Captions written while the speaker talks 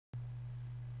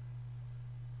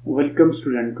Welcome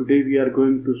student, today we are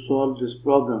going to solve this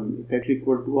problem. If x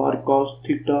equal to r cos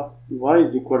theta, y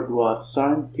is equal to r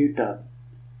sin theta,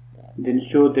 then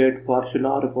show that partial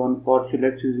r upon partial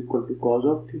x is equal to cos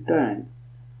of theta and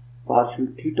partial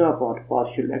theta upon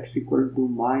partial x equal to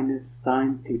minus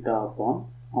sin theta upon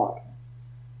r.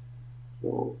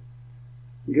 So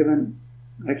given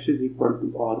x is equal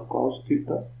to r cos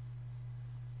theta,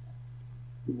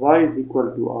 y is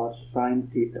equal to r sin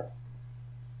theta.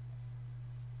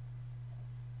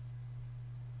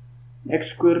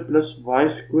 X square plus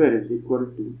y square is equal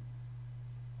to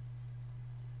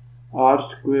r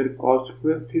square cos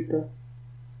square theta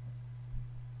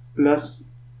plus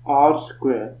r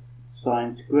square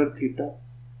sin square theta.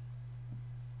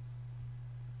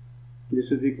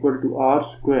 This is equal to r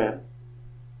square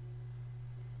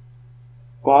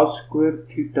cos square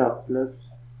theta plus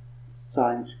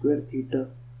sin square theta,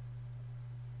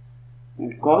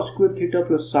 and cos square theta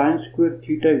plus sin square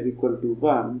theta is equal to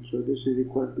 1, so this is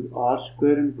equal to r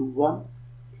square into 1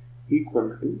 equal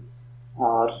to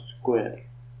r square,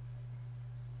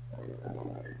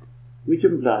 which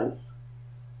implies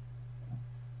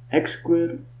x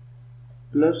square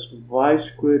plus y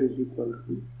square is equal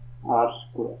to r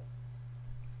square.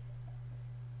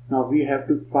 Now we have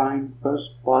to find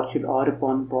first partial r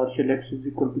upon partial x is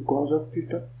equal to cos of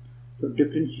theta. So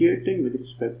differentiating with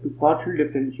respect to partial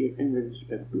differentiating with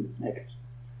respect to x.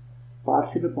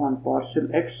 Partial upon partial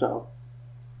x of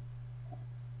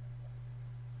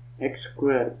x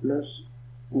square plus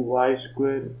y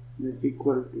square is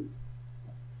equal to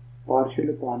partial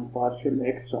upon partial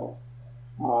x of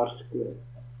r square.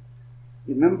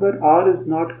 Remember, r is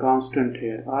not constant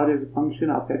here. R is a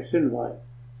function of x and y,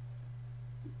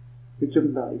 which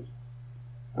implies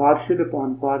partial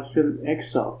upon partial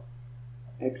x of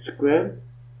x square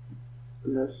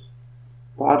plus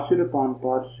partial upon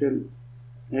partial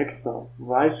x of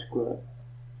y square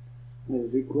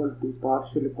is equal to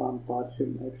partial upon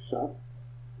partial x of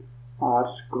r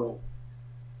square.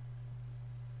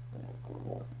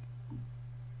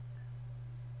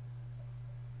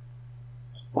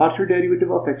 Partial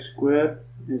derivative of x square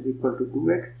is equal to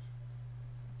 2x,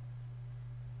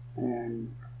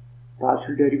 and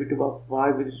partial derivative of y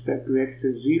with respect to x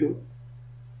is 0.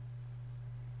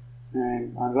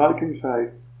 And on right hand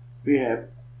side we have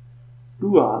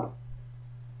 2r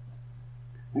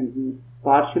and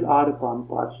partial r upon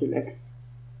partial x,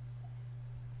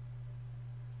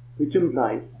 which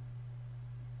implies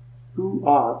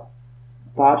 2r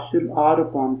partial r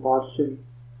upon partial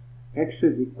x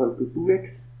is equal to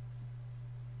 2x,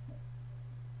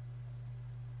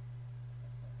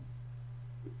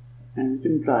 and it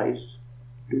implies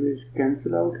 2 is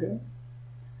cancel out here.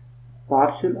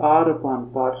 Partial r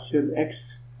upon partial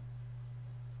x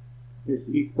is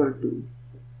equal to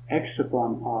x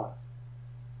upon r,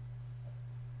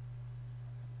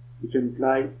 which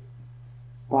implies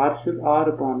partial r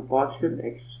upon partial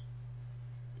x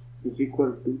is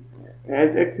equal to,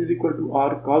 as x is equal to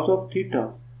r cos of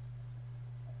theta,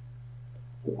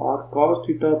 so r cos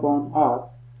theta upon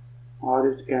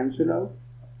r is cancelled out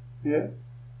here,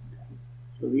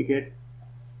 so we get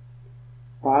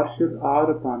partial r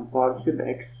upon partial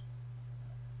x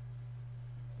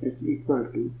is equal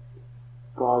to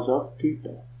cos of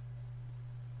theta.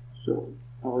 So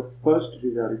our first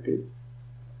result is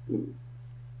true.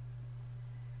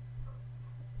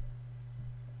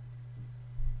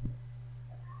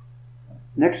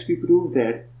 Next we prove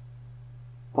that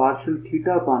partial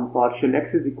theta upon partial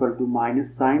x is equal to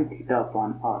minus sin theta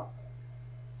upon r.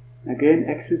 Again,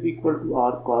 x is equal to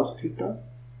r cos theta,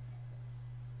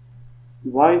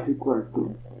 y is equal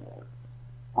to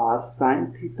r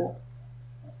sin theta,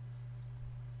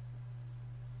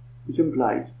 which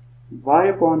implies y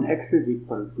upon x is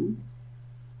equal to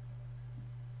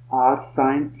r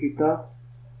sin theta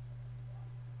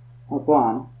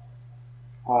upon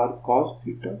r cos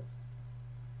theta.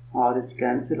 R is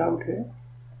cancelled out here,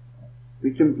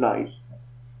 which implies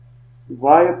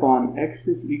y upon x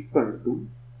is equal to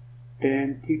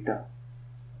tan theta.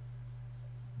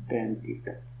 Tan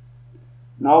theta.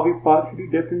 Now we partially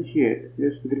differentiate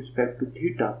this with respect to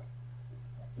theta,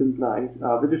 implies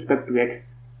with respect to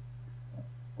x.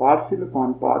 Partial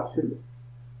upon partial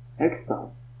x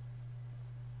of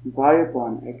y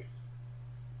upon x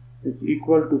is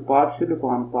equal to partial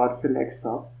upon partial x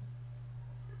of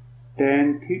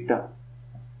tan theta.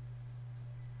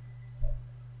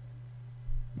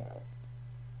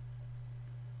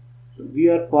 So we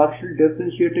are partially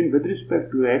differentiating with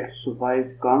respect to x, so y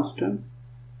is constant.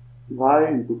 Y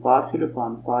into partial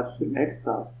upon partial x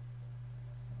of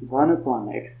 1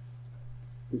 upon x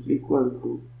is equal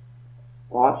to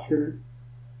partial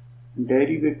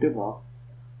derivative of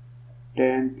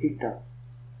tan theta,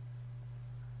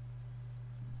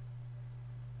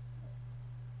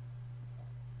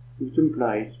 which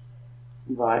implies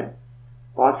y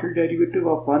partial derivative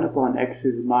of 1 upon x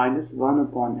is minus 1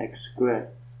 upon x square.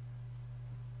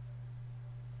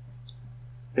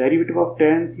 Derivative of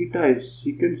tan theta is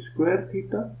secant square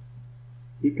theta,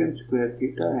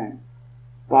 and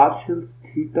partial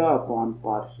theta upon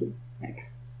partial x,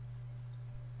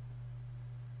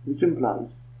 which implies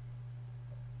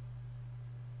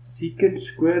secant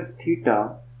square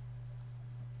theta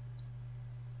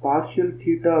partial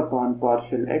theta upon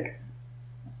partial x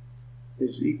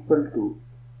is equal to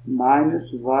minus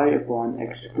y upon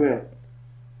x square.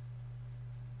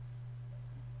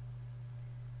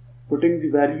 Putting the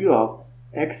value of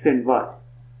x and y,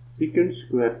 secant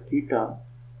square theta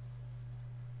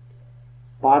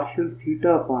partial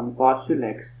theta upon partial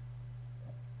x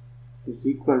is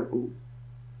equal to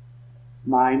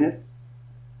minus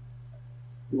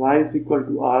y is equal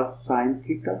to r sin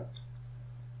theta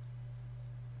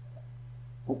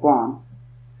upon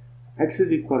x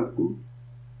is equal to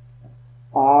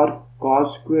r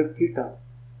cos square theta,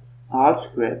 r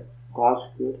square cos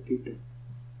square theta.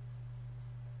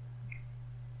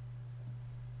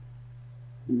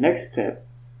 Next step,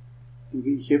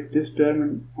 we shift this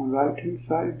term on right hand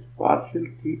side. Partial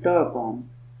theta upon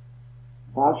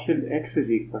partial x is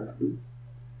equal to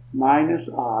minus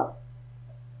r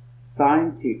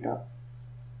sin theta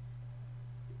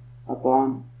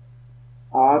upon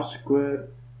r square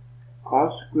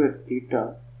cos square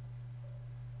theta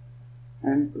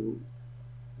and to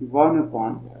 1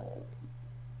 upon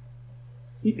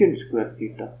secant square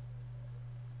theta,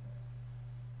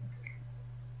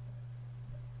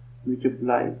 which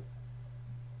implies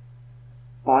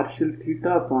partial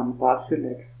theta upon partial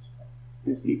x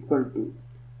is equal to,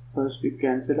 first we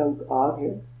cancel out r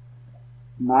here,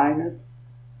 minus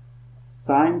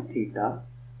sin theta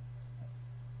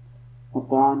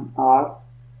upon r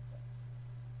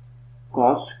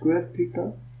cos square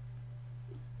theta,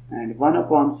 and 1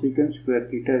 upon secant square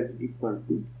theta is equal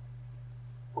to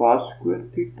cos square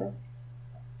theta.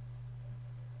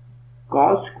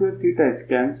 Cos square theta is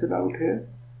cancelled out here.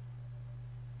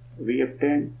 We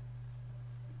obtain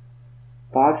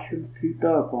partial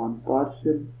theta upon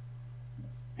partial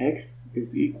x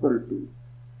is equal to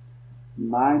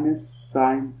minus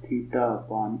sin theta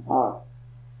upon r.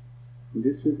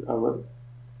 This is our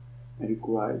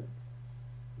required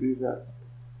result.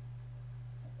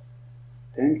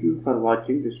 Thank you for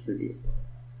watching this video.